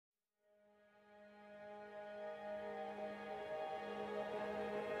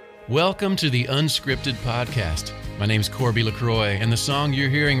Welcome to the Unscripted podcast. My name's Corby LaCroix, and the song you're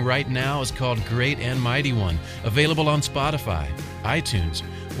hearing right now is called Great and Mighty One, available on Spotify, iTunes,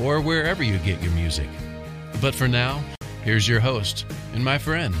 or wherever you get your music. But for now, here's your host and my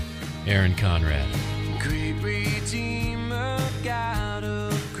friend, Aaron Conrad. Great Redeemer, God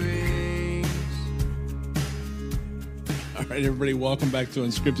of grace. All right, everybody, welcome back to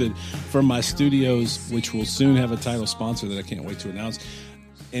Unscripted from my studios, which will soon have a title sponsor that I can't wait to announce.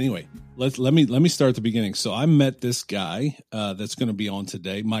 Anyway, let me start at the beginning. So I met this guy that's going to be on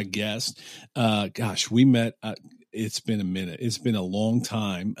today, my guest. We met. It's been a minute. It's been a long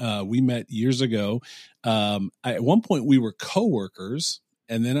time. We met years ago. At one point, we were coworkers,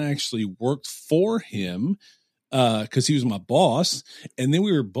 and then I actually worked for him because he was my boss. And then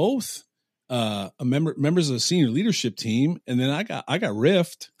we were both members of the senior leadership team. And then I got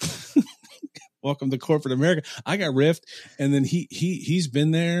riffed. Welcome to corporate America. I got riffed, and then he's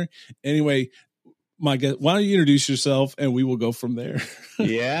been there. Anyway, my guest, why don't you introduce yourself, and we will go from there.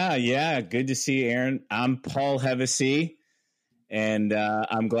 Yeah. Good to see you, Aaron. I'm Paul Hevesy, and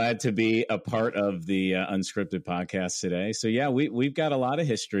I'm glad to be a part of the Unscripted podcast today. So yeah, we've got a lot of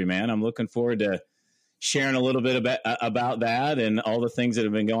history, man. I'm looking forward to sharing a little bit about that and all the things that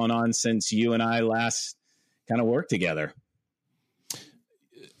have been going on since you and I last kind of worked together.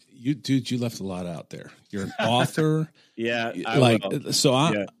 You left a lot out there. You're an author. Yeah.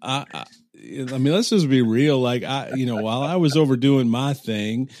 I mean, let's just be real. Like while I was overdoing my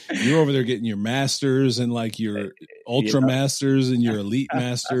thing, you're over there getting your masters and like your ultra masters and your elite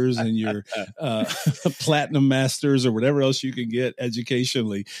masters and your platinum masters or whatever else you can get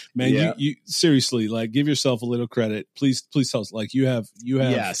educationally. Man, you seriously, like, give yourself a little credit. Please tell us, like, you have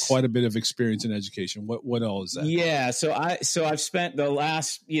quite a bit of experience in education. What all is that? Yeah. So I've spent the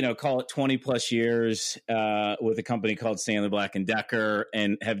last, call it 20 plus years with a company called Stanley Black & Decker,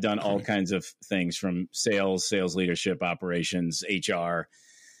 and have done all kinds of things from sales leadership, operations, HR,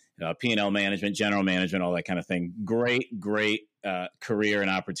 P&L management, general management, all that kind of thing. Great career and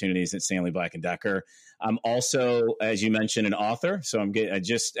opportunities at Stanley Black & Decker. I'm also, as you mentioned, an author. So I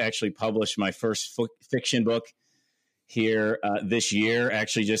just actually published my first fiction book here this year,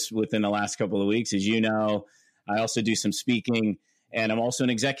 actually just within the last couple of weeks. As you know, I also do some speaking, and I'm also an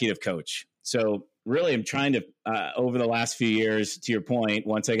executive coach. So really, I'm trying to, over the last few years, to your point,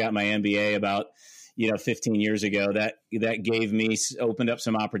 once I got my MBA about 15 years ago, that opened up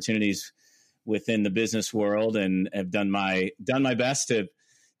some opportunities within the business world, and have done my best to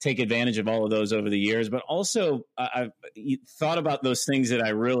take advantage of all of those over the years. But also, I've thought about those things that I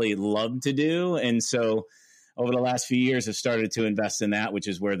really love to do, and so over the last few years, I've started to invest in that, which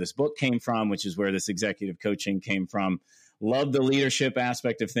is where this book came from, which is where this executive coaching came from. Love the leadership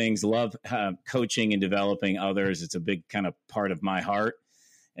aspect of things. Love coaching and developing others. It's a big kind of part of my heart.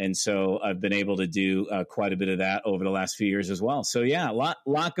 And so I've been able to do quite a bit of that over the last few years as well. So yeah, a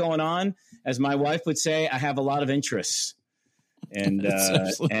lot going on. As my wife would say, I have a lot of interests, and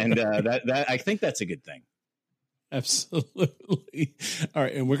that I think that's a good thing. Absolutely. All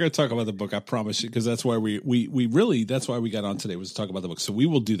right. And we're going to talk about the book. I promise you, because that's why that's why we got on today, was to talk about the book. So we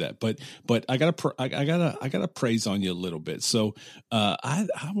will do that. But I gotta praise on you a little bit. So I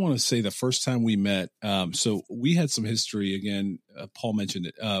want to say the first time we met, so we had some history again. Paul mentioned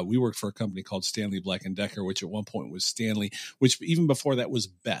it. We worked for a company called Stanley Black & Decker, which at one point was Stanley, which even before that was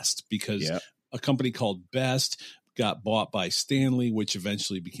Best, because a company called Best got bought by Stanley, which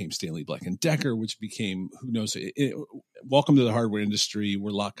eventually became Stanley Black & Decker, which became, who knows, welcome to the hardware industry.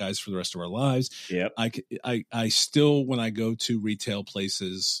 We're lock guys for the rest of our lives. Yep. I still, when I go to retail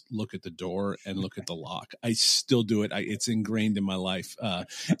places, look at the door and look at the lock. I still do it. It's ingrained in my life, and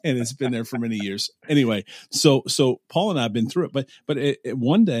it's been there for many years. Anyway, so Paul and I have been through it, but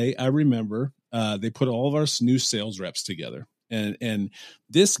one day I remember they put all of our new sales reps together, and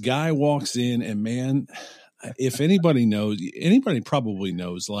this guy walks in, and man, if anybody probably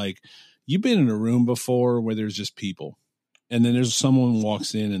knows, like, you've been in a room before where there's just people, and then there's someone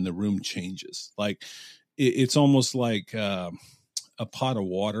walks in and the room changes. Like, it's almost like a pot of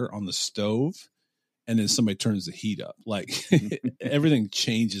water on the stove, and then somebody turns the heat up. Like, everything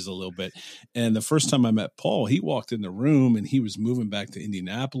changes a little bit. And the first time I met Paul, he walked in the room and he was moving back to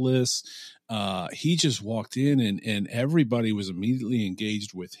Indianapolis. He just walked in, and everybody was immediately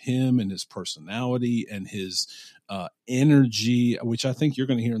engaged with him and his personality and his energy, which I think you're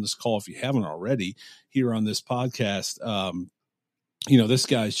going to hear in this call, if you haven't already, here on this podcast. this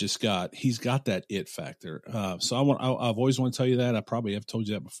guy's he's got that it factor. So I've always want to tell you that. I probably have told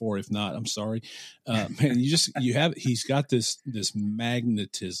you that before. If not, I'm sorry. Man, he's got this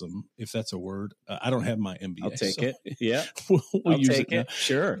magnetism, if that's a word. I don't have my MBA. I'll take it. Yeah. I'll use take it.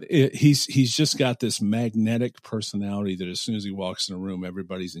 Sure. He's just got this magnetic personality that as soon as he walks in a room,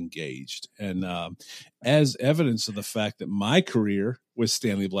 everybody's engaged. And as evidence of the fact that my career with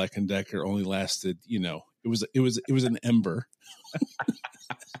Stanley Black & Decker only lasted, it was an ember.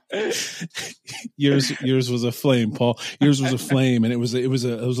 yours was a flame, Paul. Yours was a flame, and it was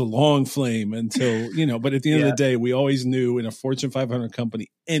a long flame until, but at the end of the day, we always knew in a Fortune 500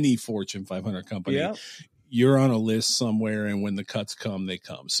 company, any Fortune 500 company, you're on a list somewhere, and when the cuts come, they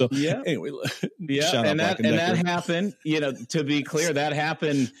come. So anyway, shout out Black & Decker. That happened, to be clear, that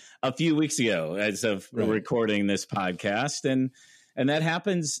happened a few weeks ago as of recording this podcast. And that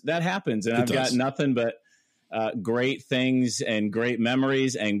happens. And I've got nothing but great things and great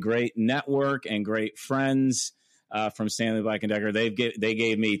memories and great network and great friends from Stanley Black & Decker. They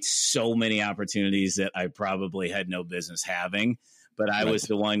gave me so many opportunities that I probably had no business having, but I was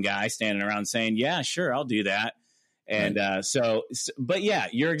the one guy standing around saying, yeah, sure, I'll do that. And but yeah,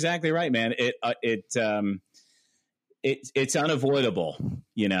 you're exactly right, man. It's unavoidable,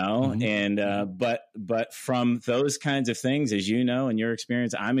 mm-hmm. And but from those kinds of things, as you know, in your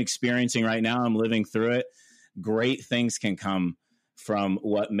experience, I'm experiencing right now, I'm living through it. Great things can come from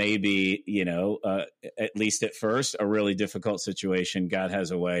what may be, at least at first, a really difficult situation. God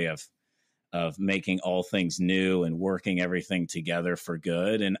has a way of making all things new and working everything together for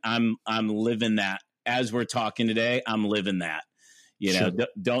good. And I'm living that as we're talking today. I'm living that. Sure.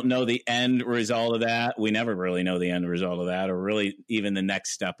 Don't know the end result of that. We never really know the end result of that, or really even the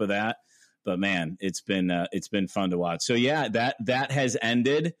next step of that. But man, it's been fun to watch. So yeah, that has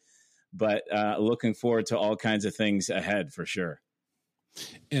ended. But looking forward to all kinds of things ahead for sure.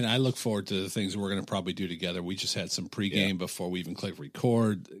 And I look forward to the things we're going to probably do together. We just had some pregame before we even click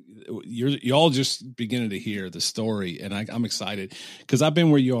record. You're all just beginning to hear the story, and I'm excited because I've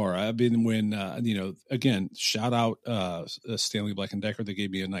been where you are. I've been when, again, shout out Stanley Black & Decker. They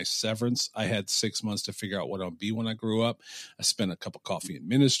gave me a nice severance. I had 6 months to figure out what I'll be when I grew up. I spent a cup of coffee in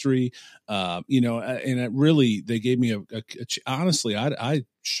ministry, and it really, they gave me honestly, I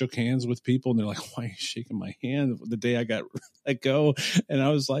shook hands with people and they're like, why are you shaking my hand the day I got let go? And I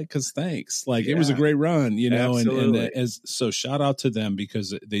was like, cause thanks. Like it was a great run, so shout out to them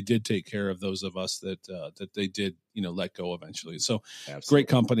because they did take care of those of us that they did, let go eventually. So great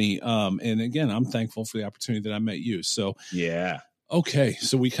company. And again, I'm thankful for the opportunity that I met you. So okay.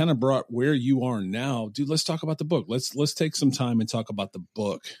 So we kind of brought where you are now, dude. Let's talk about the book. Let's take some time and talk about the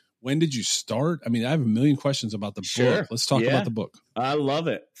book. When did you start? I mean, I have a million questions about the book. Let's talk about the book. I love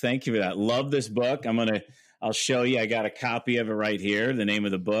it. Thank you for that. Love this book. I'll show you. I got a copy of it right here. The name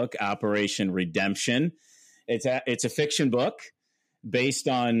of the book, Operation Redemption. It's a fiction book based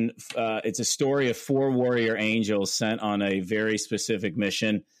on, it's a story of 4 warrior angels sent on a very specific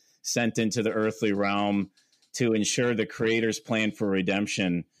mission, sent into the earthly realm to ensure the Creator's plan for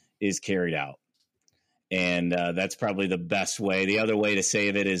redemption is carried out. And that's probably the best way. The other way to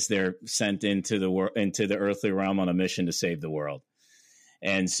save it is they're sent into the earthly realm on a mission to save the world.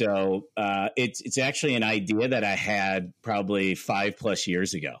 And so it's actually an idea that I had probably 5+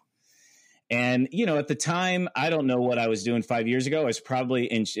 years ago. And, at the time, I don't know what I was doing 5 years ago. I was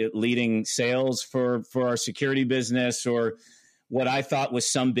probably leading sales for our security business, or what I thought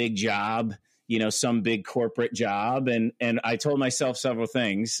was some big job, some big corporate job. And I told myself several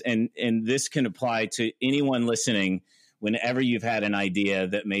things, and this can apply to anyone listening whenever you've had an idea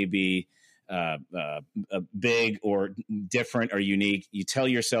that may be big or different or unique. You tell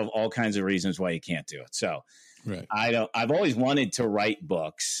yourself all kinds of reasons why you can't do it. So I've always wanted to write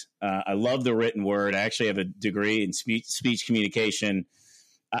books. I love the written word. I actually have a degree in speech communication.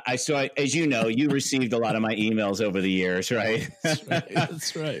 As you know, you received a lot of my emails over the years, right?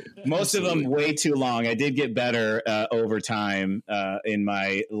 That's right. Most of them way too long. I did get better over time in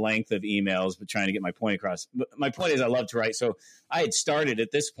my length of emails, but trying to get my point across. But my point is I love to write. So I had started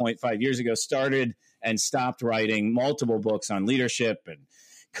at this point 5 years ago, started and stopped writing multiple books on leadership and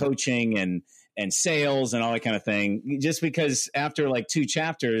coaching and sales and all that kind of thing. Just because after like 2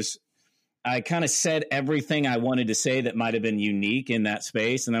 chapters, I kind of said everything I wanted to say that might have been unique in that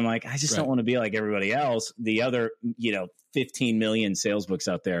space. And I'm like, I just don't want to be like everybody else, the other, 15 million sales books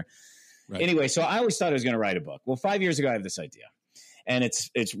out there. Right. Anyway, so I always thought I was going to write a book. Well, 5 years ago, I have this idea, and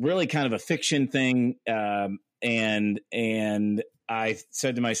it's really kind of a fiction thing. And I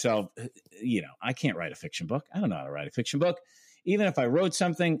said to myself, I can't write a fiction book. I don't know how to write a fiction book. Even if I wrote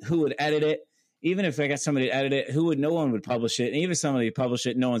something, who would edit it? even if I got somebody to edit it, no one would publish it. And even if somebody published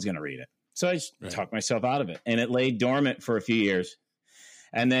it, no one's going to read it. So I just talked myself out of it, and it lay dormant for a few years.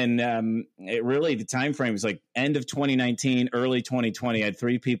 And then the time frame was like end of 2019, early 2020. I had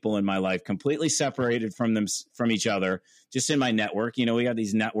 3 people in my life completely separated from each other, just in my network. You know, we got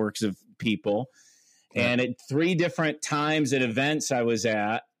these networks of people. And at 3 different times at events I was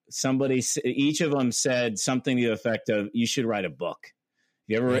at, each of them said something to the effect of, you should write a book.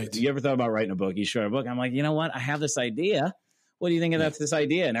 You ever thought about writing a book? You should write a book. I'm like, you know what? I have this idea. What do you think of this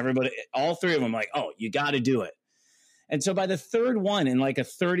idea? And everybody, all 3 of them, like, oh, you got to do it. And so by the 3rd one, in like a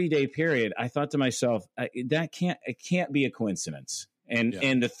 30-day period, I thought to myself, it can't be a coincidence. And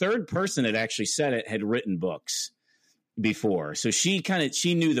the 3rd person that actually said it had written books before. So she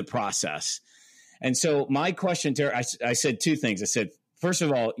knew the process. And so my question to her, I said 2 things. I said, first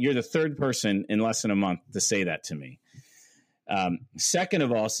of all, you're the 3rd person in less than a month to say that to me. Second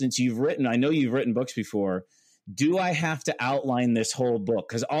of all, since I know you've written books before, do I have to outline this whole book?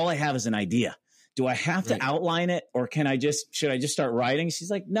 Because all I have is an idea. Do I have to outline it, or should I just start writing? She's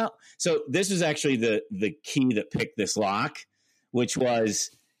like, no. So this was actually the key that picked this lock, which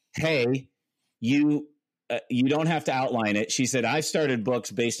was, hey, you don't have to outline it. She said, I've started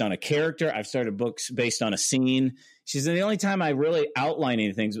books based on a character. I've started books based on a scene. She said, the only time I really outline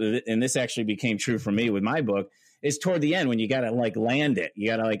anything with it, and this actually became true for me with my book, is toward the end when you got to like land it. You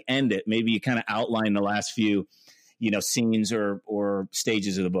got to like end it. Maybe you kind of outline the last few, scenes or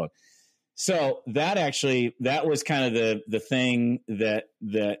stages of the book. So that was kind of the thing that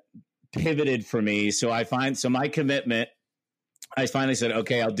pivoted for me. So my commitment, I finally said,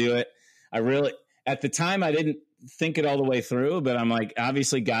 okay, I'll do it. At the time I didn't think it all the way through, but I'm like,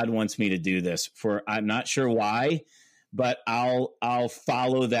 obviously God wants me to do this I'm not sure why, but I'll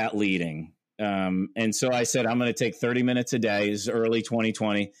follow that leading. And so I said, I'm going to take 30 minutes a day. This is early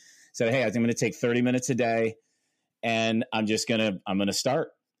 2020. Said, hey, I'm going to take 30 minutes a day, and I'm going to start.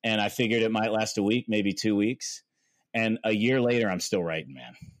 And I figured it might last a week, maybe 2 weeks. And a year later, I'm still writing,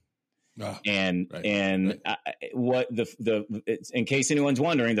 man. In case anyone's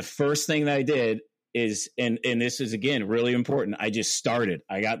wondering, the first thing that I did is, and this is again really important, I just started.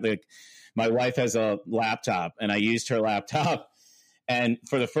 My wife has a laptop, and I used her laptop. And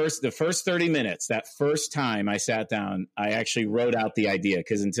for the first 30 minutes, that first time I sat down, I actually wrote out the idea,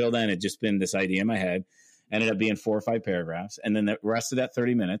 because until then, it'd just been this idea in my head. Ended up being 4 or 5 paragraphs. And then the rest of that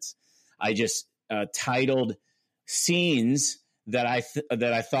 30 minutes, I just titled scenes that I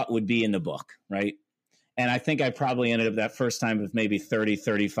thought would be in the book, right? And I think I probably ended up that first time with maybe 30,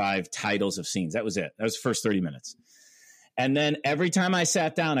 35 titles of scenes. That was it. That was the first 30 minutes. And then every time I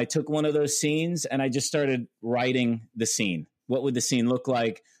sat down, I took one of those scenes and I just started writing the scene. What would the scene look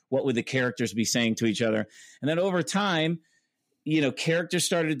like? What would the characters be saying to each other? And then over time, characters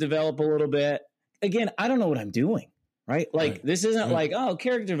started to develop a little bit. Again, I don't know what I'm doing, right? Like, this isn't like, oh,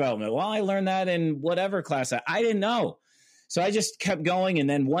 character development. Well, I learned that in whatever class. I didn't know. So I just kept going. And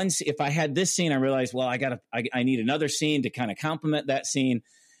then if I had this scene, I realized, well, I need another scene to kind of complement that scene.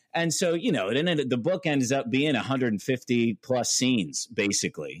 And so, the book ends up being 150 plus scenes,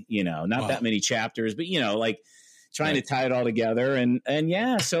 basically, not that many chapters, but, trying to tie it all together. And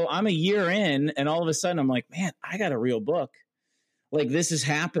so I'm a year in, and all of a sudden I'm like, man, I got a real book. Like, this is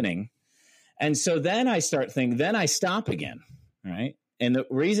happening. And so then I start thinking, then I stop again, right? And the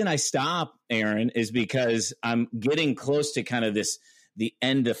reason I stop, Aaron, is because I'm getting close to kind of the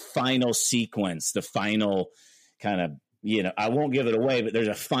end of final sequence, the final kind of, I won't give it away, but there's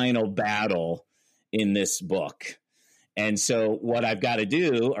a final battle in this book. And so what I've got to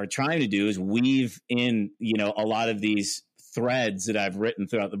do, or trying to do, is weave in, a lot of these threads that I've written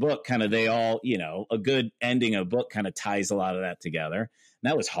throughout the book. Kind of they all, a good ending of a book kind of ties a lot of that together.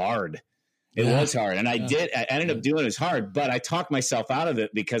 And that was hard. It was hard. And I ended up doing it as hard, but I talked myself out of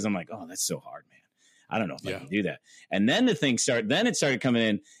it because I'm like, oh, that's so hard, man. I don't know if I can do that. And then it started coming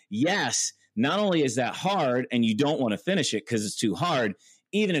in. Yes, not only is that hard and you don't want to finish it because it's too hard,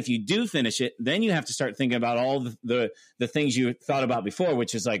 even if you do finish it, then you have to start thinking about all the things you thought about before,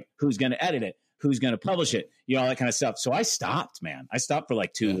 which is like, who's going to edit it? Who's going to publish it? All that kind of stuff. So I stopped, man. I stopped for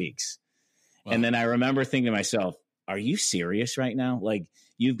like 2 weeks. Wow. And then I remember thinking to myself, are you serious right now? Like,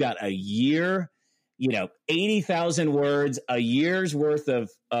 you've got a year, 80,000 words, a year's worth of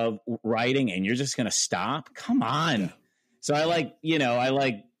writing, and you're just going to stop? Come on. Yeah. So I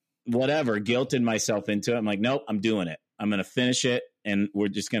guilted myself into it. I'm like, nope, I'm doing it. I'm going to finish it, and we're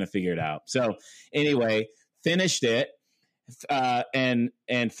just going to figure it out. So anyway, finished it. And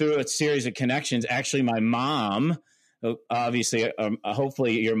through a series of connections, actually my mom, obviously,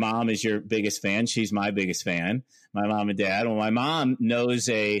 hopefully your mom is your biggest fan. She's my biggest fan, my mom and dad. Well, my mom knows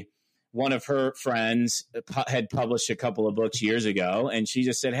a one of her friends had published a couple of books years ago, and she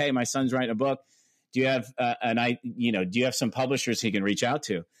just said, "Hey, my son's writing a book. Do you have do you have some publishers he can reach out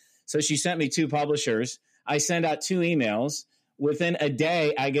to?" So she sent me 2 publishers. I send out 2 emails. Within a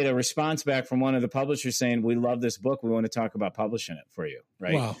day, I get a response back from one of the publishers saying, "We love this book. We want to talk about publishing it for you."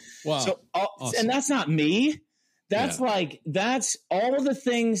 Right? Wow. So, Awesome. and that's not me. That's that's all the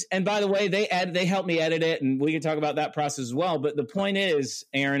things. And by the way, they helped me edit it, and we can talk about that process as well. But the point is,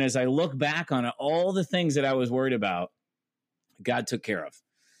 Aaron, as I look back on it, all the things that I was worried about, God took care of.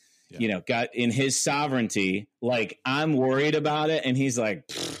 Yeah. God in his sovereignty, like I'm worried about it. And he's like,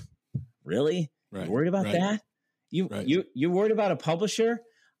 really? Right. You're worried about that? You're worried about a publisher?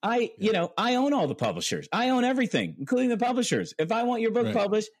 I own all the publishers. I own everything, including the publishers. If I want your book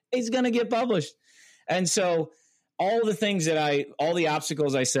published, it's going to get published. And so all the things all the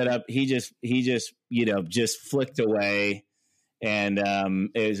obstacles I set up, he just flicked away. And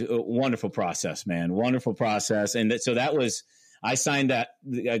it was a wonderful process, man. Wonderful process. And so I signed that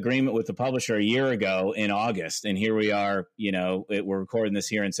agreement with the publisher a year ago in August. And here we are, we're recording this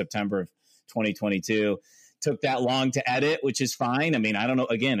here in September of 2022. Took that long to edit, which is fine. I mean, I don't know.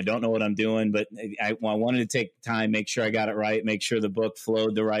 Again, I don't know what I'm doing, but I wanted to take time, make sure I got it right, make sure the book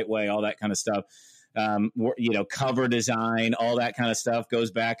flowed the right way, all that kind of stuff. Cover design, all that kind of stuff goes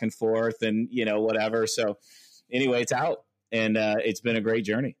back and forth and, whatever. So anyway, it's out and it's been a great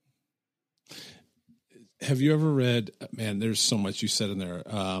journey. Have you ever read, man, there's so much you said in there.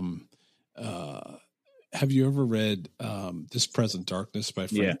 Have you ever read This Present Darkness by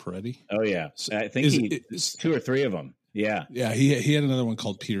Frank Peretti? Oh, yeah. So I think 2 or 3 of them. Yeah. Yeah. He had another one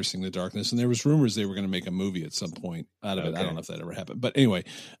called Piercing the Darkness, and there was rumors they were going to make a movie at some point out of it. I don't know if that ever happened. But anyway,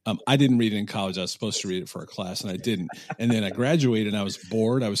 I didn't read it in college. I was supposed to read it for a class, and I didn't. And then I graduated, and I was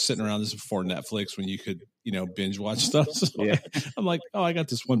bored. I was sitting around. This is before Netflix when you could, binge watch stuff. So I'm like, oh, I got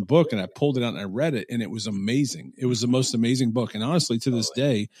this one book, and I pulled it out and I read it, and it was amazing. It was the most amazing book. And honestly, to this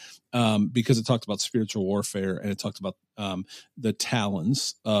day, because it talked about spiritual warfare and it talked about the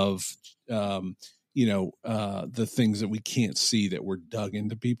talons of the things that we can't see that were dug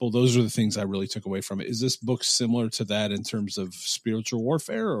into people. Those are the things I really took away from it. Is this book similar to that in terms of spiritual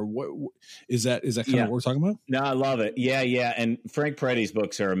warfare, or what is that kind of what we're talking about? No, I love it. Yeah. Yeah. And Frank Peretti's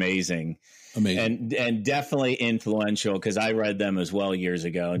books are amazing. And definitely influential, because I read them as well years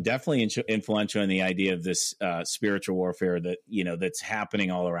ago, and definitely influential in the idea of this spiritual warfare that, that's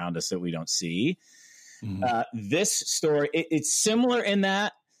happening all around us that we don't see. Mm-hmm. This story, it's similar in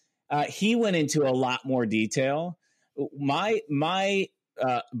that he went into a lot more detail. My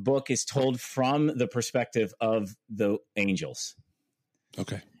book is told from the perspective of the angels.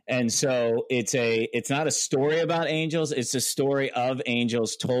 Okay. And so it's not a story about angels. It's a story of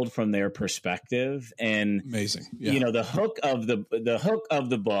angels told from their perspective. And amazing. Yeah. The hook of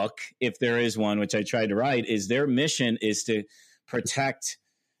the book, if there is one, which I tried to write, is their mission is to protect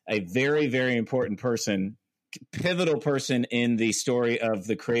a very, very important person, pivotal person in the story of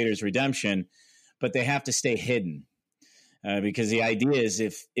the Creator's redemption, but they have to stay hidden. Because the idea is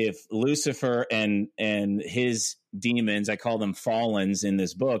if Lucifer and his demons, I call them fallens in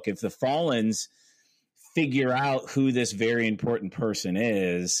this book, if the fallens figure out who this very important person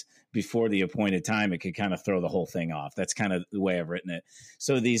is before the appointed time, it could kind of throw the whole thing off. That's kind of the way I've written it.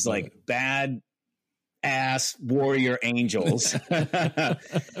 So these bad ass warrior angels that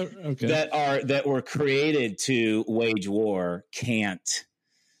were created to wage war can't,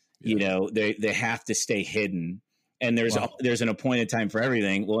 they have to stay hidden. And there's an appointed time for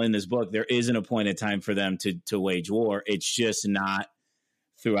everything. Well, in this book, there is an appointed time for them to wage war. It's just not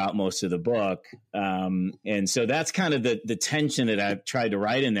throughout most of the book. And so that's kind of the tension that I've tried to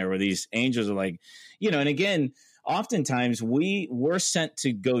write in there, where these angels are like, and again, oftentimes we're sent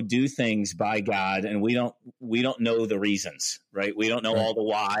to go do things by God, and we don't know the reasons, right? We don't know all the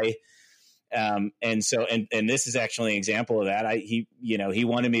why. And so this is actually an example of that. He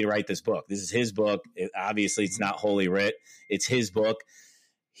wanted me to write this book. This is his book. Obviously it's not Holy Writ. It's his book.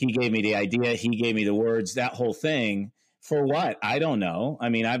 He gave me the idea. He gave me the words, that whole thing. For what? I don't know. I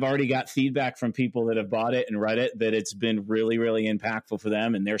mean, I've already got feedback from people that have bought it and read it, that it's been really, really impactful for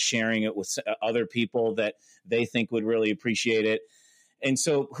them. And they're sharing it with other people that they think would really appreciate it. And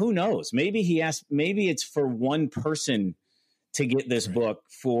so who knows? Maybe it's for one person to get this book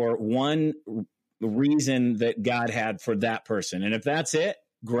for one reason that God had for that person. And if that's it,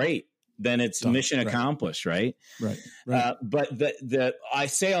 great. Then it's mission accomplished, right? Right. But I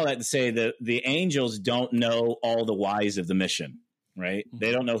say all that to say that the angels don't know all the whys of the mission, right? Mm-hmm.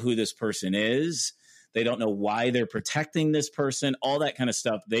 They don't know who this person is. They don't know why they're protecting this person, all that kind of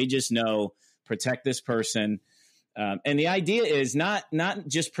stuff. They just know, protect this person. And the idea is not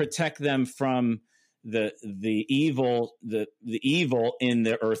just protect them from the evil in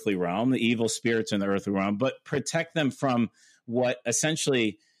the earthly realm, the evil spirits in the earthly realm, but protect them from what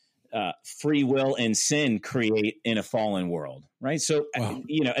essentially free will and sin create in a fallen world, right? So, Wow.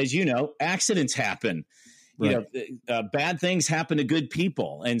 As you know, accidents happen. Right. Bad things happen to good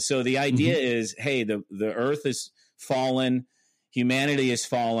people, and so the idea is, hey, the earth is fallen, humanity is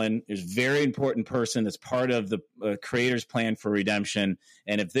fallen. There's a very important person that's part of the Creator's plan for redemption,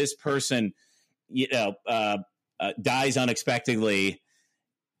 and if this person, dies unexpectedly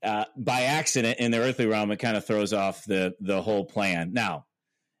by accident in the earthly realm, it kind of throws off the whole plan. Now,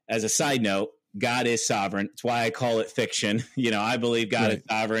 as a side note, God is sovereign. It's why I call it fiction. I believe God is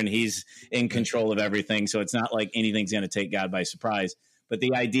sovereign. He's in control of everything. So it's not like anything's going to take God by surprise. But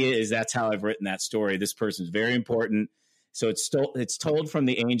the idea is that's how I've written that story. This person's very important. So it's told from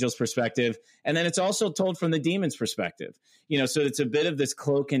the angel's perspective. And then it's also told from the demon's perspective. So it's a bit of this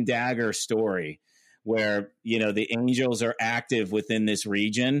cloak and dagger story where, the angels are active within this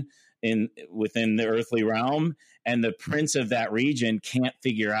region within the earthly realm. And the prince of that region can't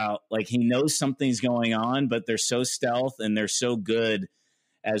figure out, like, he knows something's going on, but they're so stealth and they're so good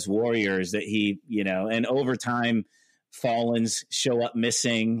as warriors that and over time, fallens show up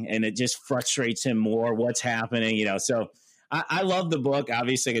missing, and it just frustrates him more what's happening, So I love the book.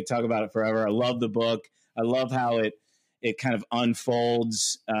 Obviously, I could talk about it forever. I love the book. I love how it kind of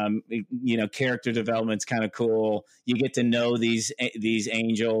unfolds. Character development's kind of cool. You get to know these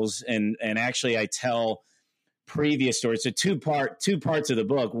angels, and actually I tell previous stories. So two parts of the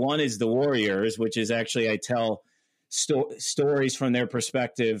book. One is the warriors, which is actually I tell stories from their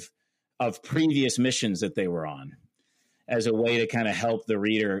perspective of previous missions that they were on, as a way to kind of help the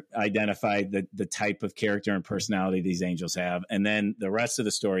reader identify the type of character and personality these angels have. And then the rest of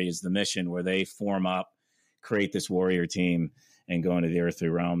the story is the mission, where they form up, create this warrior team, and go into the earthly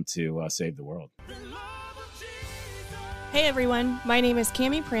realm to save the world. Hey everyone, my name is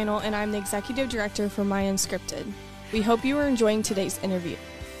Cami Pranel and I'm the Executive Director for My Unscripted. We hope you are enjoying today's interview.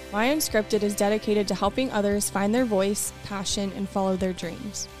 My Unscripted is dedicated to helping others find their voice, passion, and follow their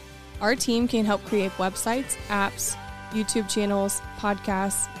dreams. Our team can help create websites, apps, YouTube channels,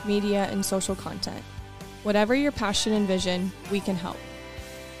 podcasts, media, and social content. Whatever your passion and vision, we can help.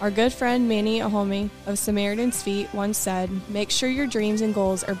 Our good friend Manny Ahome of Samaritan's Feet once said, "Make sure your dreams and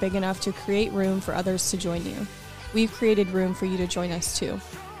goals are big enough to create room for others to join you." We've created room for you to join us too.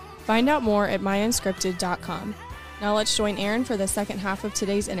 Find out more at myunscripted.com. Now let's join Aaron for the second half of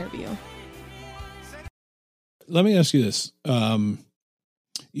today's interview. Let me ask you this.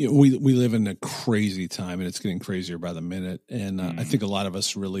 We live in a crazy time, and it's getting crazier by the minute. And I think a lot of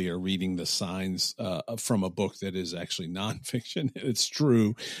us really are reading the signs from a book that is actually nonfiction. It's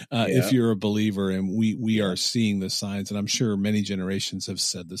true if you're a believer, and we are seeing the signs. And I'm sure many generations have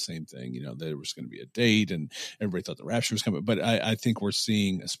said the same thing. There was going to be a date, and everybody thought the rapture was coming. But I think we're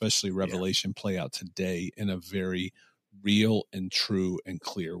seeing, especially Revelation, play out today in a very real and true and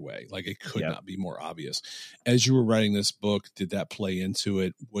clear way. Like, it could not be more obvious. As you were writing this book, did that play into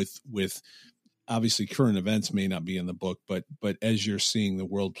it with obviously current events may not be in the book, but as you're seeing the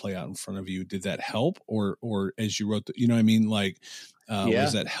world play out in front of you, did that help? Or as you wrote,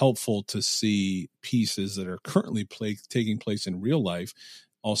 was that helpful to see pieces that are currently taking place in real life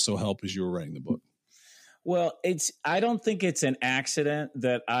also help as you were writing the book? Well, I don't think it's an accident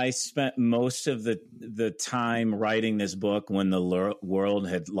that I spent most of the time writing this book when the world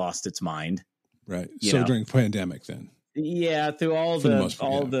had lost its mind. Right. During pandemic then. Yeah, through all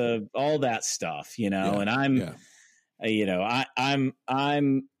that stuff, and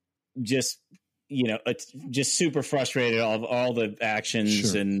I'm just just super frustrated of all the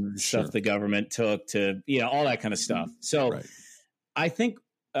actions and stuff the government took to, all that kind of stuff. So I think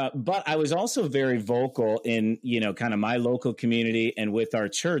but I was also very vocal in, kind of my local community and with our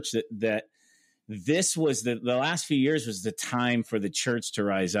church that this was the last few years was the time for the church to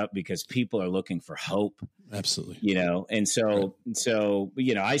rise up, because people are looking for hope. Absolutely. And so,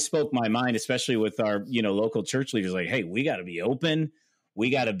 I spoke my mind, especially with our, local church leaders, like, hey, we got to be open.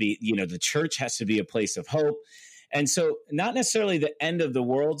 We got to be, the church has to be a place of hope. And so not necessarily the end of the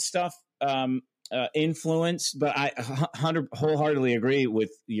world stuff, influence, but I wholeheartedly agree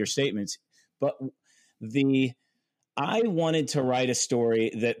with your statements. But I wanted to write a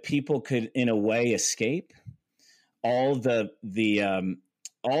story that people could, in a way, escape all the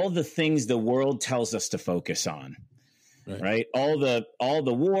things the world tells us to focus on, right? All the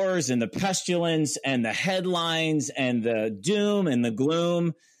wars and the pestilence and the headlines and the doom and the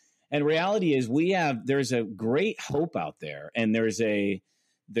gloom. And reality is there's a great hope out there, and there's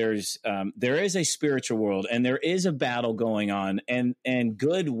there is a spiritual world, and there is a battle going on, and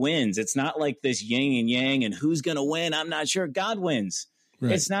good wins. It's not like this yin and yang and who's going to win. I'm not sure. God wins.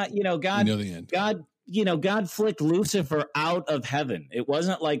 Right. It's not, God, the end. God flicked Lucifer out of heaven. It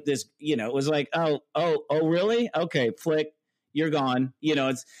wasn't like this, it was like, oh, really? Okay. Flick, you're gone.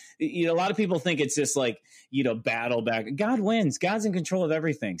 It's, a lot of people think it's just like, battle back. God wins. God's in control of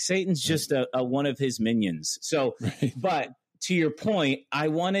everything. Satan's just a one of his minions. So, but to your point, I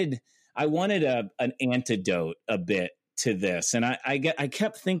wanted an antidote a bit to this. And I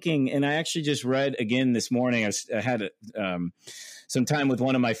kept thinking, and I actually just read again this morning. I had some time with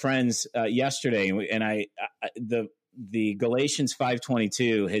one of my friends yesterday, and the Galatians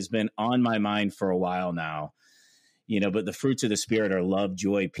 5:22 has been on my mind for a while now. But the fruits of the Spirit are love,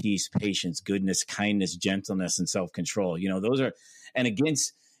 joy, peace, patience, goodness, kindness, gentleness, and self-control. Those are, and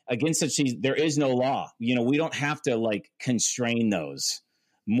against such things, there is no law. We don't have to constrain those.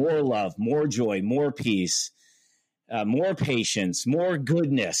 More love, more joy, more peace, more patience, more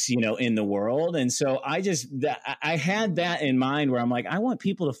goodness, in the world. And so I had that in mind where I'm like, I want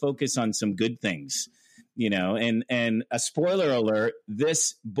people to focus on some good things, and a spoiler alert,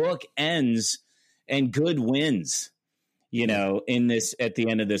 this book ends and good wins. In this, at the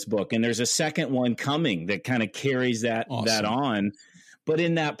end of this book. And there's a second one coming that kind of carries that on. But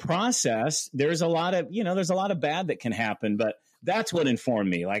in that process, there's a lot of bad that can happen. But that's what informed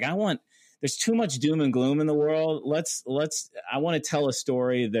me. There's too much doom and gloom in the world. I want to tell a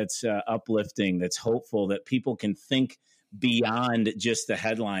story that's uplifting, that's hopeful, that people can think beyond just the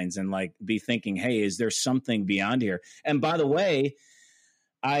headlines and be thinking, hey, is there something beyond here? And by the way,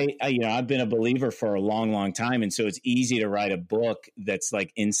 I've been a believer for a long, long time. And so it's easy to write a book that's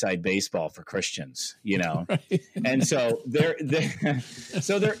like inside baseball for Christians, Right. And so there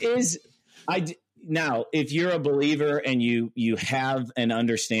is, now, if you're a believer and you have an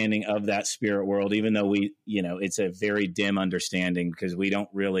understanding of that spirit world, even though it's a very dim understanding because we don't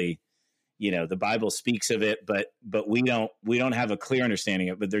really, the Bible speaks of it, but we don't have a clear understanding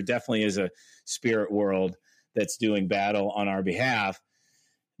of it. But there definitely is a spirit world that's doing battle on our behalf.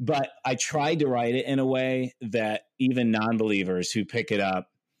 But I tried to write it in a way that even non-believers who pick it up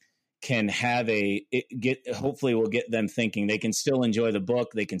can have hopefully will get them thinking. They can still enjoy the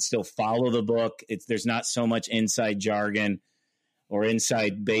book. They can still follow the book. There's not so much inside jargon or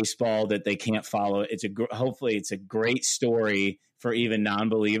inside baseball that they can't follow. Hopefully it's a great story for even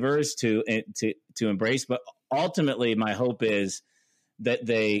non-believers to embrace. But ultimately, my hope is that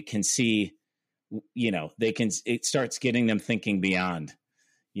they can see, it starts getting them thinking beyond.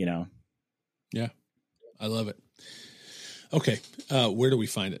 Yeah, I love it. Okay. Where do we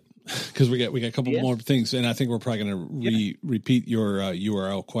find it? Cause we got a couple more things, and I think we're probably going to repeat your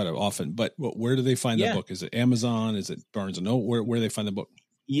URL quite often, but where do they find the book? Is it Amazon? Is it Barnes and Noble? Where do they find the book?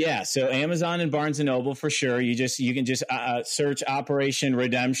 Yeah. So Amazon and Barnes and Noble for sure. You can just search Operation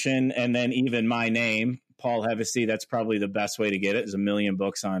Redemption and then even my name, Paul Hevesy. That's probably the best way to get it. There's 1 million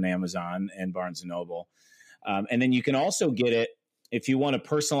books on Amazon and Barnes and Noble. And then you can also get it if you want a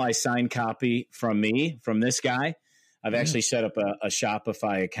personalized signed copy from me, from this guy. I've actually set up a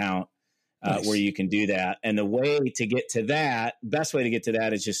Shopify account where you can do that. And the way to get to that, best way to get to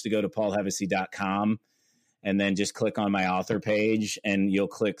that is just to go to paulhevesy.com and then just click on my author page, and you'll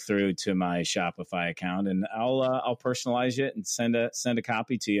click through to my Shopify account, and I'll personalize it and send a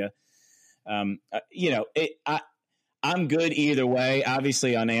copy to you. I'm good either way.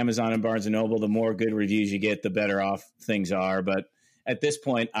 Obviously, on Amazon and Barnes and Noble, the more good reviews you get, the better off things are. But at this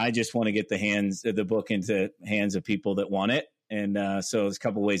point, I just want to get the book into hands of people that want it. And so there's a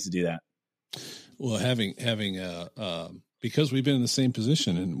couple ways to do that. Well, having because we've been in the same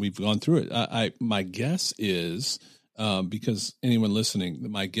position and we've gone through it, my guess is, because anyone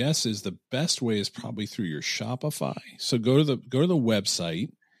listening, my guess is the best way is probably through your Shopify. So go to the website,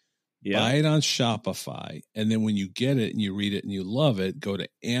 buy it on Shopify, and then when you get it and you read it and you love it, go to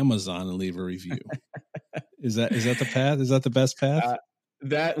Amazon and leave a review. Is that the path? Is that the best path?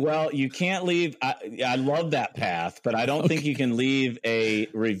 You can't leave. I love that path, but I don't think you can leave a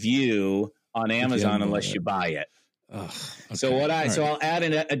review on Amazon unless you buy it. So I'll add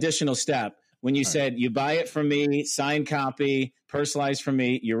an additional step. When you said you buy it from me, signed copy, personalized from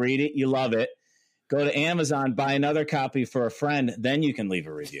me, you read it, you love it, go to Amazon, buy another copy for a friend, then you can leave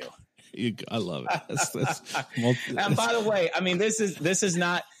a review. I love it. And by the way, I mean, this is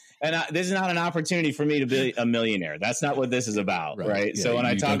not an opportunity for me to be a millionaire. That's not what this is about, right? Yeah, so when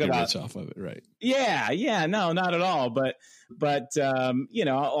I talk about rich off of it, right? Yeah, no, not at all. But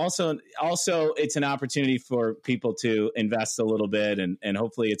also it's an opportunity for people to invest a little bit, and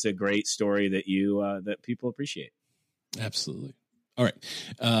hopefully it's a great story that that people appreciate. Absolutely. All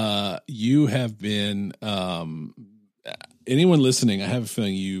right. You have been, anyone listening, I have a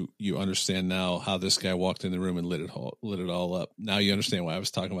feeling you understand now how this guy walked in the room and lit it all up. Now you understand what I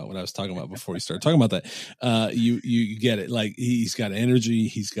was talking about before you started talking about that. You get it. Like, he's got energy,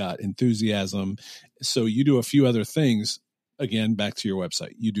 he's got enthusiasm. So you do a few other things. Again, back to your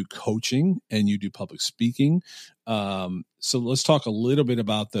website, you do coaching and you do public speaking. So let's talk a little bit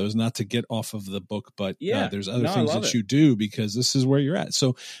about those, not to get off of the book, but there's other things that you do, because this is where you're at.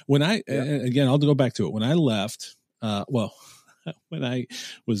 So when again, I'll go back to it. When I left, when I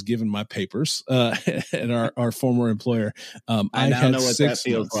was given my papers at our former employer, I now know what that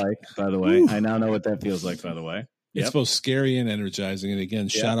feels like, by the way. I now know what that feels like, by the way. It's both scary and energizing. And again,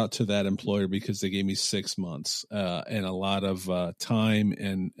 shout out to that employer, because they gave me 6 months and a lot of time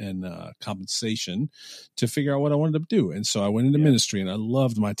and compensation to figure out what I wanted to do. And so I went into ministry, and I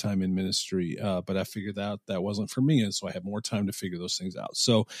loved my time in ministry, but I figured out that wasn't for me. And so I had more time to figure those things out.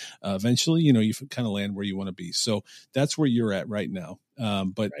 So eventually, you kind of land where you want to be. So that's where you're at right now.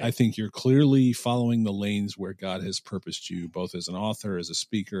 But I think you're clearly following the lanes where God has purposed you, both as an author, as a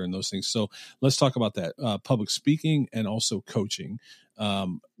speaker, and those things. So let's talk about that. Public speaking and also coaching.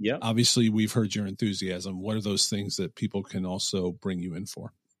 Obviously, we've heard your enthusiasm. What are those things that people can also bring you in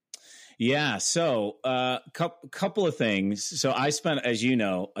for? Yeah. So couple of things. So I spent, as you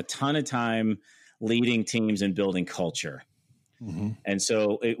know, a ton of time leading teams and building culture. Mm-hmm. And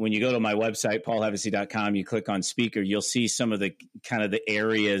so when you go to my website, paulhevesy.com, you click on speaker, you'll see some of the kind of the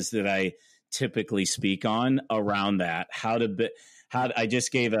areas that I typically speak on around that. I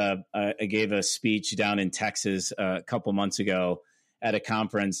just gave a speech down in Texas a couple months ago at a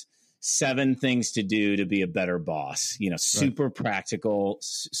conference, 7 things to do to be a better boss, super practical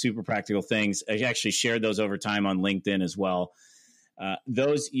things. I actually shared those over time on LinkedIn as well.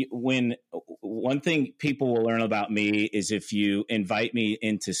 One thing people will learn about me is if you invite me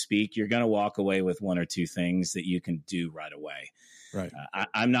in to speak, you're going to walk away with 1 or 2 things that you can do right away. Right.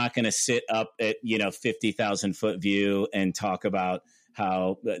 I'm not going to sit up at, 50,000 foot view and talk about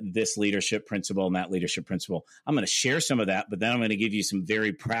how this leadership principle and that leadership principle. I'm going to share some of that, but then I'm going to give you some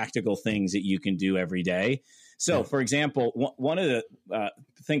very practical things that you can do every day. So, for example, one of the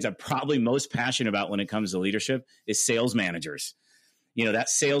things I'm probably most passionate about when it comes to leadership is sales managers. That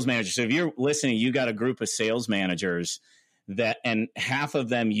sales manager. So if you're listening, you got a group of sales managers and half of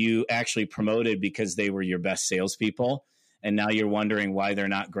them you actually promoted because they were your best salespeople. And now you're wondering why they're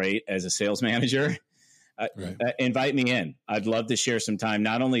not great as a sales manager. Invite me in. I'd love to share some time,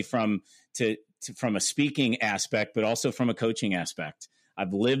 not only from a speaking aspect, but also from a coaching aspect.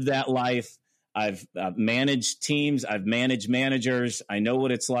 I've lived that life. I've managed teams. I've managed managers. I know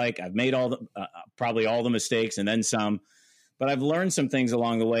what it's like. I've made probably all the mistakes and then some. But I've learned some things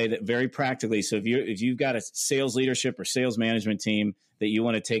along the way that very practically. So if you've got a sales leadership or sales management team that you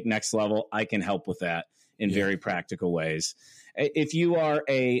want to take next level, I can help with that in very practical ways. If you are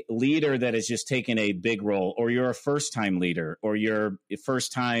a leader that has just taken a big role, or you're a first-time leader, or you're a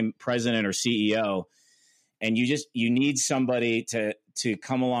first-time president or CEO, and you need somebody to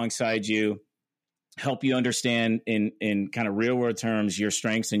come alongside you, help you understand in kind of real-world terms your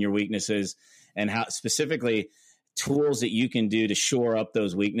strengths and your weaknesses, and how specifically tools that you can do to shore up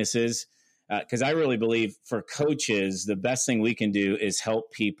those weaknesses. Because I really believe for coaches, the best thing we can do is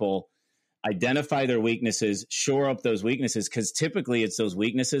help people identify their weaknesses, shore up those weaknesses, because typically it's those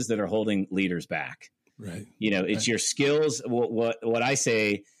weaknesses that are holding leaders back. Right. It's your skills. What I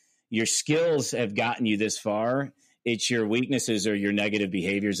say, your skills have gotten you this far. It's your weaknesses or your negative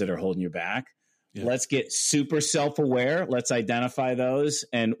behaviors that are holding you back. Yeah. Let's get super self-aware. Let's identify those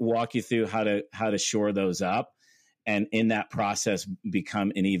and walk you through how to shore those up. And in that process,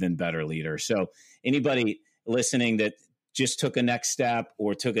 become an even better leader. So anybody listening that just took a next step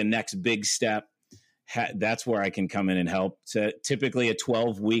or took a next big step, that's where I can come in and help. So typically a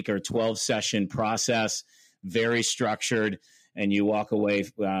 12-week or 12-session process, very structured, and you walk away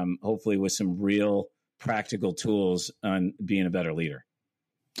hopefully with some real practical tools on being a better leader.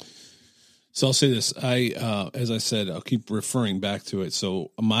 So I'll say this. As I said, I'll keep referring back to it.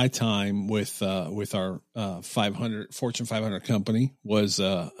 So my time with our 500 Fortune 500 company was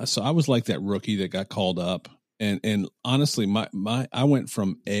so I was like that rookie that got called up, and honestly, I went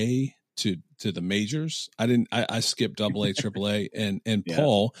from A to the majors. I skipped AA, AAA, and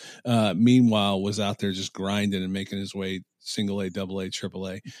Paul, meanwhile, was out there just grinding and making his way single A, double A, triple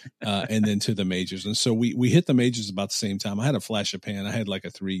A, and then to the majors. And so we hit the majors about the same time. I had a flash of pan. I had like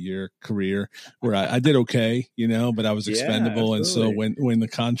a 3-year career where I did okay, but I was expendable. And so when the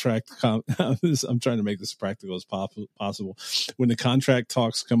contract, I'm trying to make this practical as possible. When the contract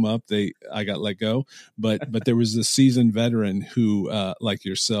talks come up, I got let go. But there was a seasoned veteran who, like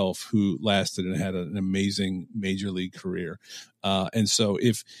yourself, who lasted and had an amazing major league career. And so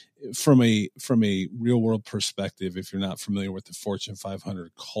if from a real world perspective, if you're not familiar with the Fortune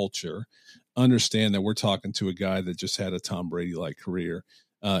 500 culture, understand that we're talking to a guy that just had a Tom Brady like career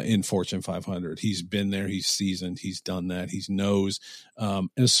in Fortune 500. He's been there. He's seasoned. He's done that. He knows,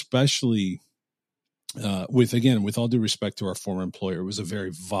 especially with all due respect to our former employer, it was a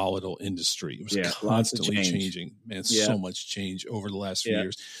very volatile industry. It was constantly changing, man. So much change over the last few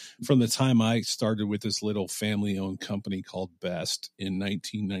years. From the time I started with this little family-owned company called Best in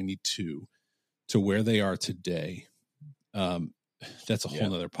 1992 to where they are today, that's a whole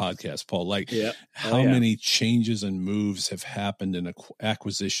nother podcast, Paul. Like how many changes and moves have happened in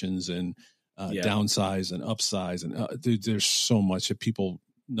acquisitions and downsize and upsize, and dude, there's so much that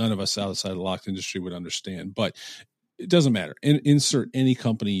none of us outside the locked industry would understand, but it doesn't matter. Insert any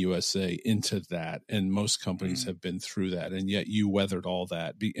company USA into that. And most companies have been through that. And yet you weathered all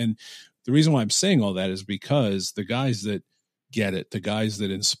that. And the reason why I'm saying all that is because the guys that get it, the guys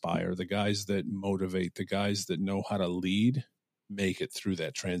that inspire, the guys that motivate, the guys that know how to lead, make it through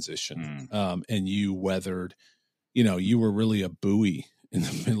that transition. And you weathered, you were really a buoy in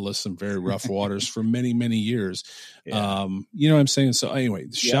the middle of some very rough waters for many, many years. You know what I'm saying? So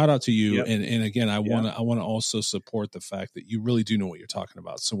anyway, shout out to you. And again, I want to also support the fact that you really do know what you're talking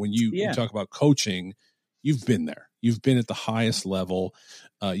about. So when you talk about coaching, you've been there, you've been at the highest level,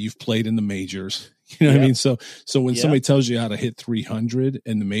 you've played in the majors, what I mean? So when somebody tells you how to hit 300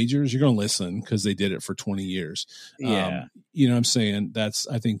 in the majors, you're going to listen because they did it for 20 years. You know what I'm saying?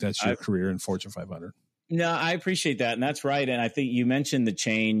 I think that's your career in Fortune 500. No, I appreciate that. And that's right. And I think you mentioned the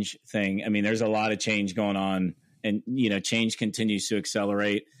change thing. I mean, there's a lot of change going on, and, change continues to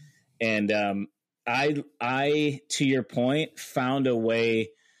accelerate. And I, to your point, found a way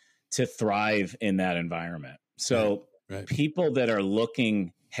to thrive in that environment. So people that are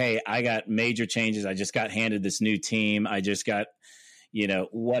looking, hey, I got major changes. I just got handed this new team. I just got,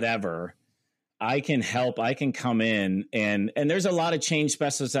 whatever. I can help. I can come in and there's a lot of change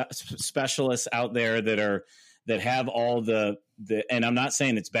specialists out there that have all the, and I'm not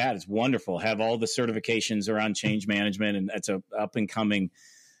saying it's bad. It's wonderful. Have all the certifications around change management, and that's a up and coming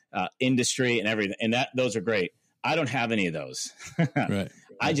industry and everything. And those are great. I don't have any of those.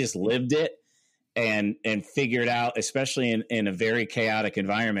 I just lived it and figured out, especially in a very chaotic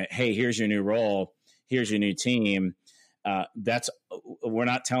environment. Hey, here's your new role. Here's your new team. We're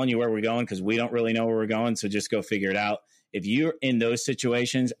not telling you where we're going because we don't really know where we're going. So just go figure it out. If you're in those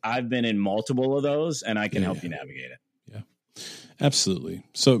situations, I've been in multiple of those, and I can help you navigate it. Yeah, absolutely.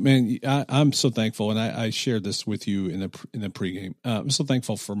 So, man, I'm so thankful, and I shared this with you in the pregame. I'm so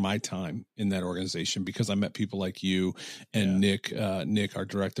thankful for my time in that organization because I met people like you and Nick, our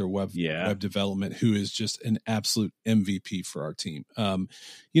director of web development, who is just an absolute MVP for our team.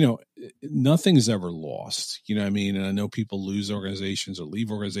 Nothing's ever lost. You know what I mean? And I know people lose organizations or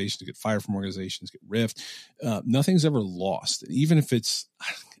leave organizations, get fired from organizations, get riffed. Nothing's ever lost, even if it's.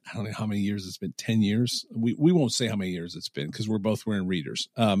 I don't know how many years it's been, 10 years. We won't say how many years it's been because we're both wearing readers.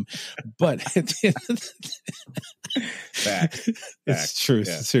 But at the end of the Fact. It's true.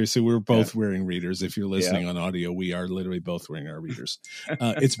 Yeah. Seriously, we're both wearing readers. If you're listening on audio, we are literally both wearing our readers.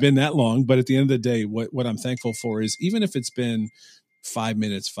 It's been that long, but at the end of the day, what I'm thankful for is even if it's been 5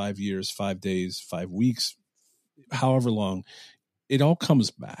 minutes, 5 years, 5 days, 5 weeks, however long, it all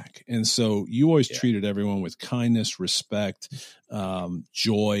comes back. And so you always treated everyone with kindness, respect,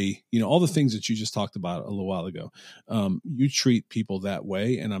 joy, all the things that you just talked about a little while ago. You treat people that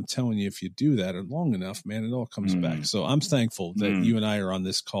way. And I'm telling you, if you do that long enough, man, it all comes back. So I'm thankful that you and I are on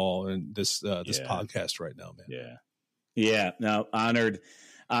this call and this podcast right now, man. Yeah. Yeah. No, honored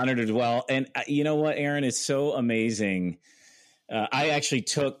as well. And you know what, Aaron, is so amazing. I actually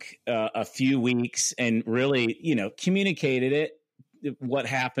took a few weeks and really, communicated it, what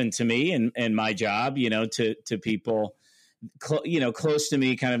happened to me and my job, to people, close to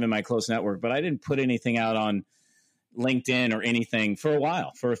me, kind of in my close network, but I didn't put anything out on LinkedIn or anything for a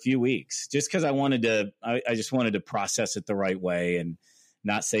while, for a few weeks, just because I just wanted to process it the right way and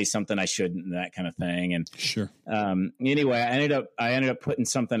not say something I shouldn't and that kind of thing. And anyway, I ended up putting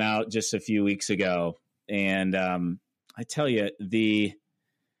something out just a few weeks ago. And I tell you,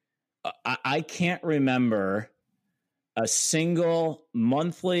 I can't remember a single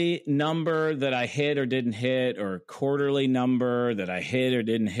monthly number that I hit or didn't hit, or quarterly number that I hit or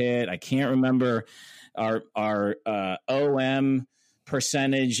didn't hit. I can't remember our OM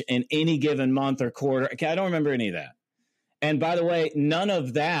percentage in any given month or quarter. Okay, I don't remember any of that. And by the way, none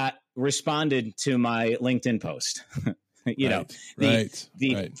of that responded to my LinkedIn post. The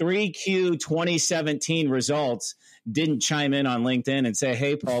 3Q 2017 results didn't chime in on LinkedIn and say,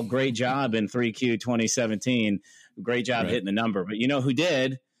 hey, Paul, great job in 3Q 2017. Great job hitting the number. But you know who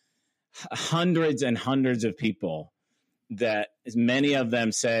did? Hundreds and hundreds of people that many of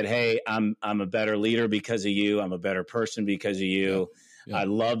them said, hey, I'm a better leader because of you. I'm a better person because of you. Yeah. I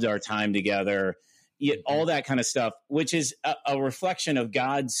loved our time together. All that kind of stuff, which is a reflection of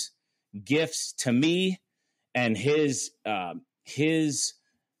God's gifts to me and his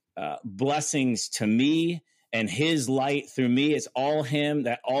blessings to me and his light through me. It's all him.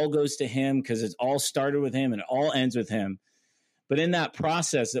 That all goes to him because it's all started with him and it all ends with him. But in that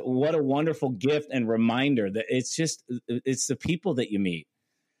process, what a wonderful gift and reminder that it's the people that you meet.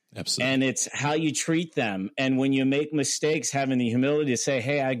 Absolutely. And it's how you treat them. And when you make mistakes, having the humility to say,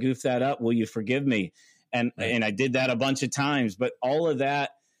 hey, I goofed that up. Will you forgive me? And I did that a bunch of times. But all of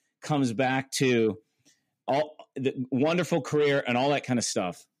that comes back to all the wonderful career and all that kind of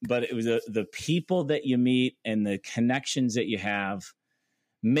stuff. But it was the people that you meet and the connections that you have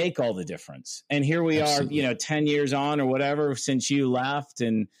make all the difference. And here we are, 10 years on or whatever since you left.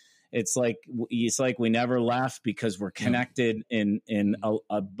 And it's like we never left because we're connected in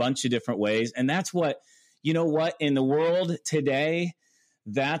a bunch of different ways. And that's what, in the world today,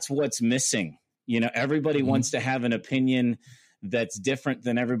 that's what's missing. Everybody wants to have an opinion that's different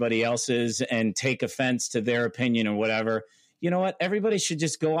than everybody else's and take offense to their opinion or whatever. You know what? Everybody should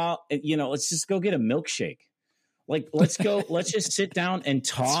just go out and, let's just go get a milkshake. Like, let's just sit down and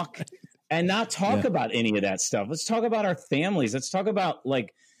talk and not talk about any of that stuff. Let's talk about our families. Let's talk about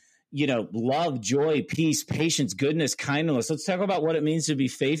love, joy, peace, patience, goodness, kindness. Let's talk about what it means to be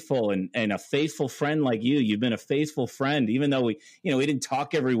faithful and a faithful friend like you. You've been a faithful friend, even though we didn't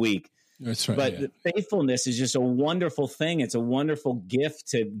talk every week. That's right. But the faithfulness is just a wonderful thing. It's a wonderful gift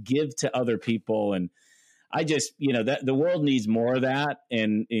to give to other people. And I just, that the world needs more of that.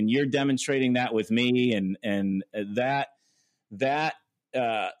 And you're demonstrating that with me and that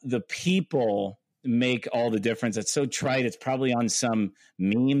the people make all the difference. It's so trite. It's probably on some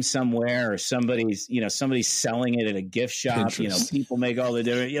meme somewhere or somebody's selling it at a gift shop. Pinterest. People make all the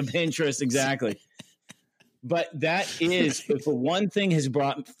difference. Yeah, Pinterest. Exactly. But that is, if one thing has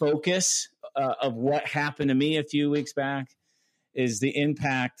brought focus of what happened to me a few weeks back, is the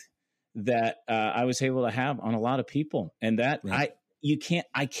impact that I was able to have on a lot of people. And that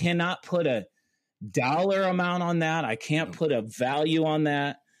I cannot put a dollar amount on that. I can't put a value on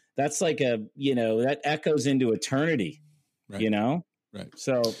that. That's like that echoes into eternity, Right.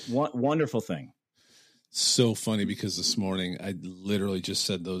 So wonderful thing. So funny because this morning I literally just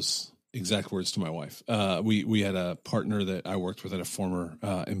said those exact words to my wife. We had a partner that I worked with at a former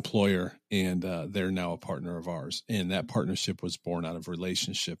employer, and they're now a partner of ours. And that partnership was born out of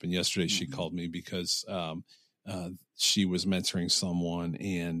relationship. And yesterday she called me because she was mentoring someone,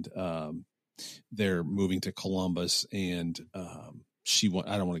 and they're moving to Columbus, and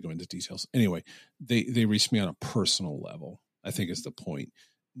I don't want to go into details. Anyway, they reached me on a personal level, I think is the point.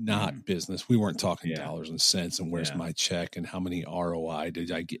 Not business. We weren't talking dollars and cents and where's my check and how many ROI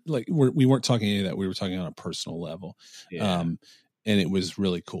did I get? Like we weren't talking any of that. We were talking on a personal level. Yeah. And it was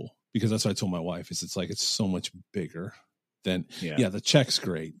really cool because that's what I told my wife is it's so much bigger than, the check's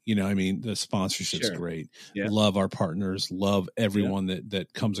great. The sponsorship's great. Yeah. Love our partners, love everyone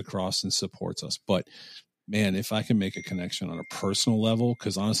that comes across and supports us. But man, if I can make a connection on a personal level,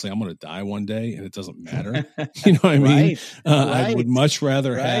 because honestly, I'm going to die one day and it doesn't matter. You know what I mean? I would much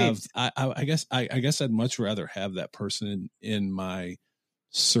rather have, I guess I'd much rather have that person in my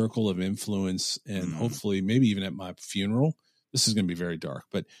circle of influence and hopefully maybe even at my funeral. This is going to be very dark,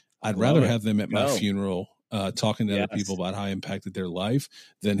 but I'd rather have them at my funeral talking to other people about how I impacted their life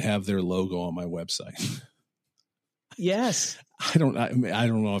than have their logo on my website. Yes. I don't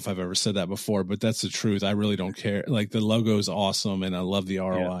know if I've ever said that before, but that's the truth. I really don't care. Like the logo is awesome and I love the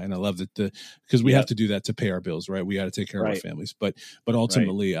ROI and I love that because we have to do that to pay our bills, right? We got to take care of our families, but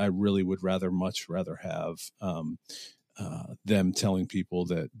ultimately I really would much rather have them telling people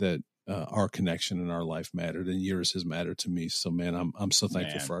that our connection in our life mattered and yours has mattered to me. So man, I'm so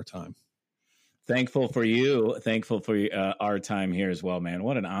thankful for our time. Thankful for you. Thankful for our time here as well, man.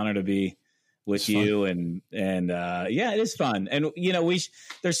 What an honor to be with you and it is fun. And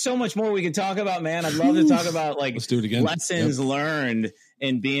there's so much more we could talk about, man. I'd love to talk about let's do it again. Lessons learned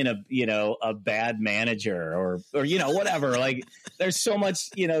in being a bad manager or whatever. Like there's so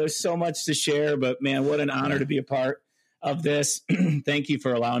much to share, but man, what an honor to be a part of this. Thank you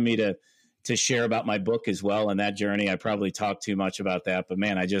for allowing me to share about my book as well and that journey. I probably talked too much about that, but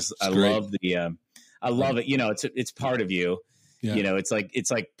man, I love it. It's part of you. Yeah.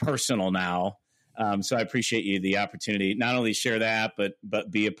 It's like personal now. So I appreciate the opportunity, not only share that,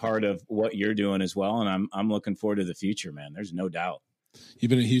 but be a part of what you're doing as well. And I'm looking forward to the future, man. There's no doubt. You've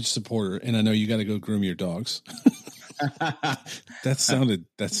been a huge supporter, and I know you got to go groom your dogs. That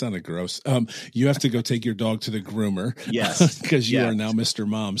sounded gross. You have to go take your dog to the groomer. Yes. Because you are now Mr.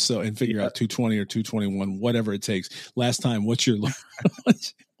 Mom. So, and figure out 220 or 221, whatever it takes. Last time, what's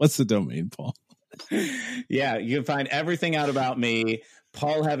the domain, Paul? Yeah. You can find everything out about me,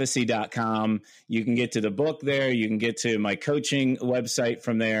 paulhevesy.com. You can get to the book there. You can get to my coaching website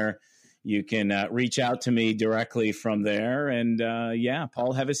from there. You can reach out to me directly from there. And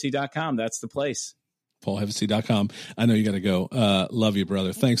paulhevesy.com. That's the place. paulhevesy.com. I know you got to go. Love you,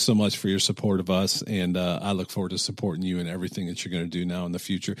 brother. Thanks so much for your support of us. And I look forward to supporting you and everything that you're going to do now in the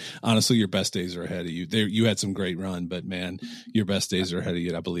future. Honestly, your best days are ahead of you. You had some great run, but man, your best days are ahead of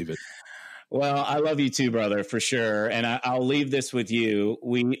you. I believe it. Well, I love you too, brother, for sure. And I'll leave this with you.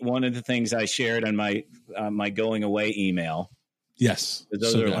 One of the things I shared on my going away email. Yes.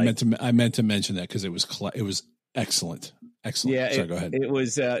 So I meant to mention that because it was excellent. Excellent. Yeah. Sorry, go ahead. It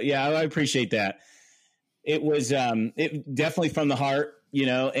was, I appreciate that. It was it definitely from the heart,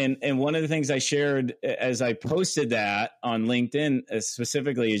 and one of the things I shared as I posted that on LinkedIn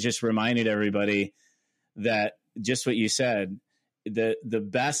specifically is just reminded everybody that just what you said, the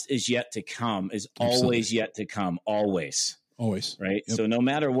best is yet to come, is always yet to come, always. Right. Yep. So no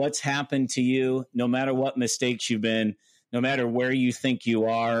matter what's happened to you, no matter what mistakes you've been, no matter where you think you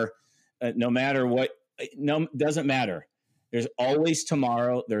are, doesn't matter. There's always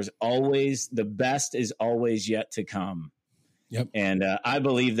tomorrow. There's always the best is always yet to come. Yep. And I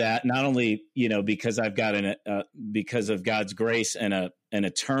believe that not only, because I've got because of God's grace and an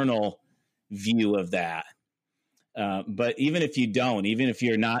eternal view of that. But even if you don't, even if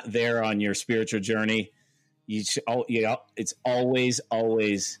you're not there on your spiritual journey, it's always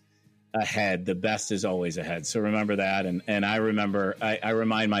ahead. The best is always ahead. So remember that. And I remember, I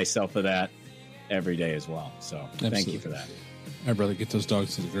remind myself of that every day as well. So Absolutely. Thank you for that. All right, brother, get those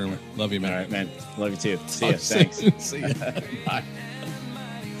dogs to the groomer. Love you, man. All right, man. Love you too. See ya. Thanks. See ya. Bye.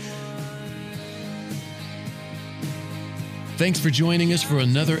 Thanks for joining us for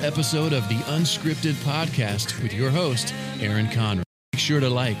another episode of the Unscripted podcast with your host, Aaron Conrad. Make sure to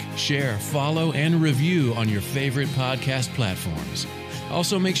like, share, follow, and review on your favorite podcast platforms.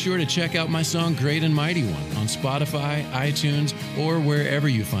 Also, make sure to check out my song Great and Mighty One on Spotify, iTunes, or wherever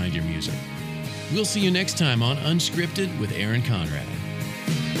you find your music. We'll see you next time on Unscripted with Aaron Conrad.